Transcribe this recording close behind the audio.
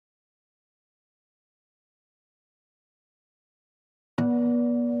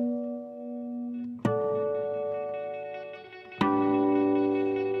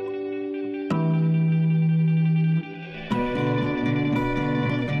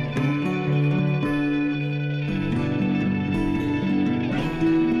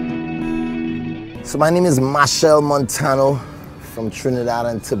So my name is Machel Montano from Trinidad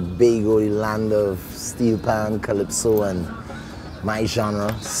and Tobago, the land of steel pan, calypso, and my genre,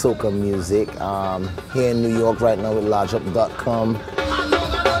 soca music. Here in New York right now with LargeUp.com.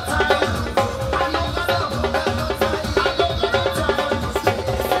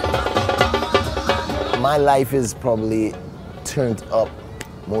 My life is probably turned up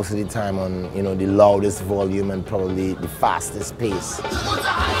most of the time on, you know, the loudest volume and probably the fastest pace.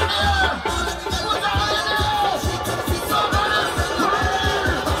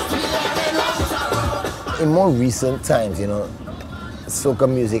 In more recent times, you know, soca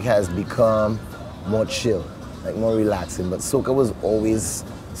music has become more chill, like more relaxing, but soca was always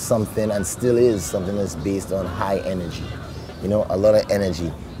something, and still is something, that's based on high energy, you know, a lot of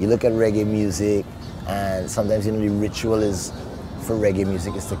energy. You look at reggae music, and sometimes, you know, the ritual is for reggae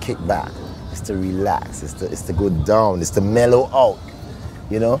music is to kick back, it's to relax, it's to go down, it's to mellow out,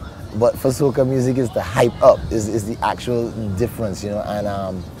 you know. But for soca music, it's to hype up, is the actual difference, you know. And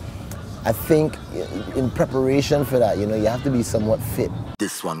I think in preparation for that, you know, you have to be somewhat fit.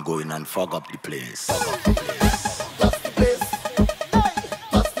 This one going and fog up the place. This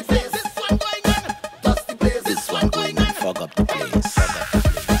one going and fog up the place.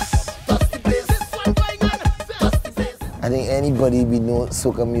 I think anybody we know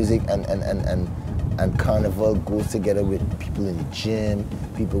soca music and carnival goes together with people in the gym,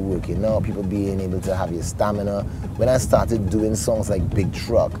 people working out, people being able to have your stamina. When I started doing songs like Big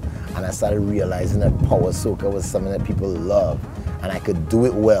Truck, and I started realizing that power soca was something that people love, and I could do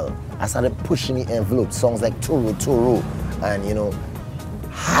it well, I started pushing the envelope. Songs like Toro Toro, and, you know,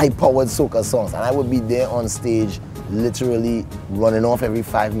 high-powered soca songs, and I would be there on stage, literally running off every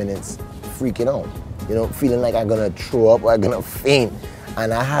 5 minutes, freaking out, you know, feeling like I'm gonna throw up or I'm gonna faint.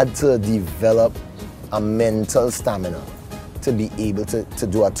 And I had to develop a mental stamina to be able to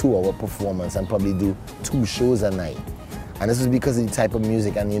do a 2-hour performance and probably do 2 shows a night. And this was because of the type of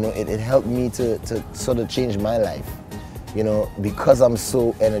music, and, you know, it helped me to sort of change my life. You know, because I'm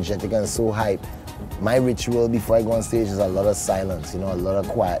so energetic and so hyped, my ritual before I go on stage is a lot of silence, you know, a lot of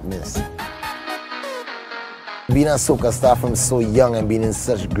quietness. Being a soca star from so young and being in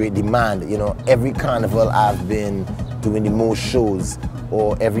such great demand, you know, every carnival I've been doing the most shows,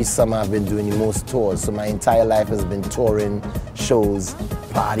 or every summer I've been doing the most tours. So my entire life has been touring, shows,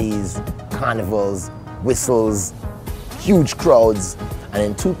 parties, carnivals, whistles, huge crowds. And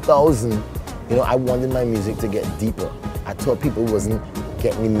in 2000, you know, I wanted my music to get deeper. I thought people wasn't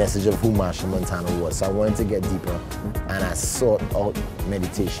getting the message of who Machel Montano was, so I wanted to get deeper, and I sought out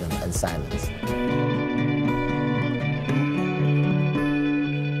meditation and silence.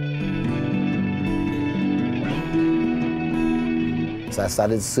 So I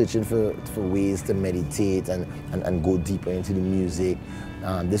started searching for ways to meditate and go deeper into the music.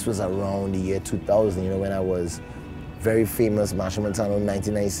 This was around the year 2000, you know, when I was very famous. Machel Montano,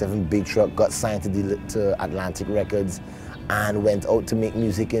 1997, Big Truck, got signed to Atlantic Records and went out to make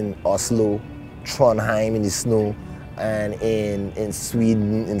music in Oslo, Trondheim in the snow, and in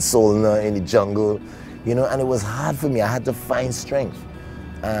Sweden, in Solna, in the jungle, you know, and it was hard for me. I had to find strength.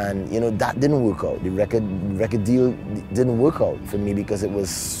 And, you know, that didn't work out. The record deal didn't work out for me because it was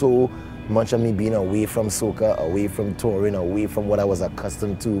so much of me being away from soca, away from touring, away from what I was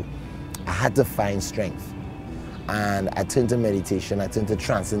accustomed to. I had to find strength. And I turned to meditation. I turned to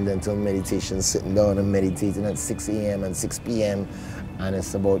transcendental meditation, sitting down and meditating at 6 a.m. and 6 p.m. And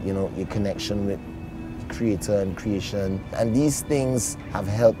it's about, you know, your connection with creator and creation. And these things have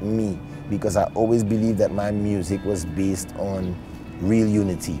helped me because I always believed that my music was based on real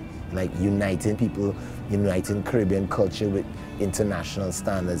unity, like uniting people, uniting Caribbean culture with international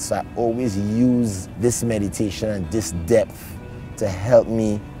standards. So I always use this meditation and this depth to help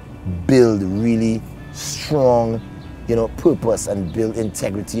me build really strong, you know, purpose and build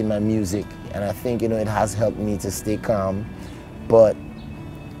integrity in my music. And I think, you know, it has helped me to stay calm, but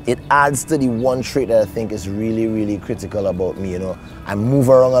it adds to the one trait that I think is really, really critical about me. You know, I move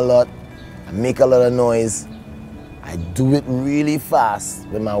around a lot, I make a lot of noise, I do it really fast,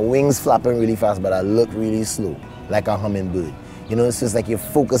 with my wings flapping really fast, but I look really slow, like a hummingbird. You know, it's just like you're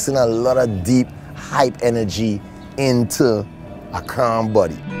focusing a lot of deep, hype energy into a calm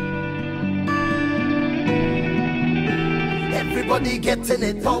body. Everybody getting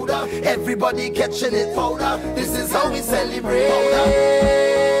it powder, everybody catching it powder. This is how we celebrate.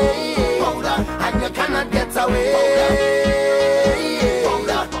 Powder, and you cannot get away. Powder.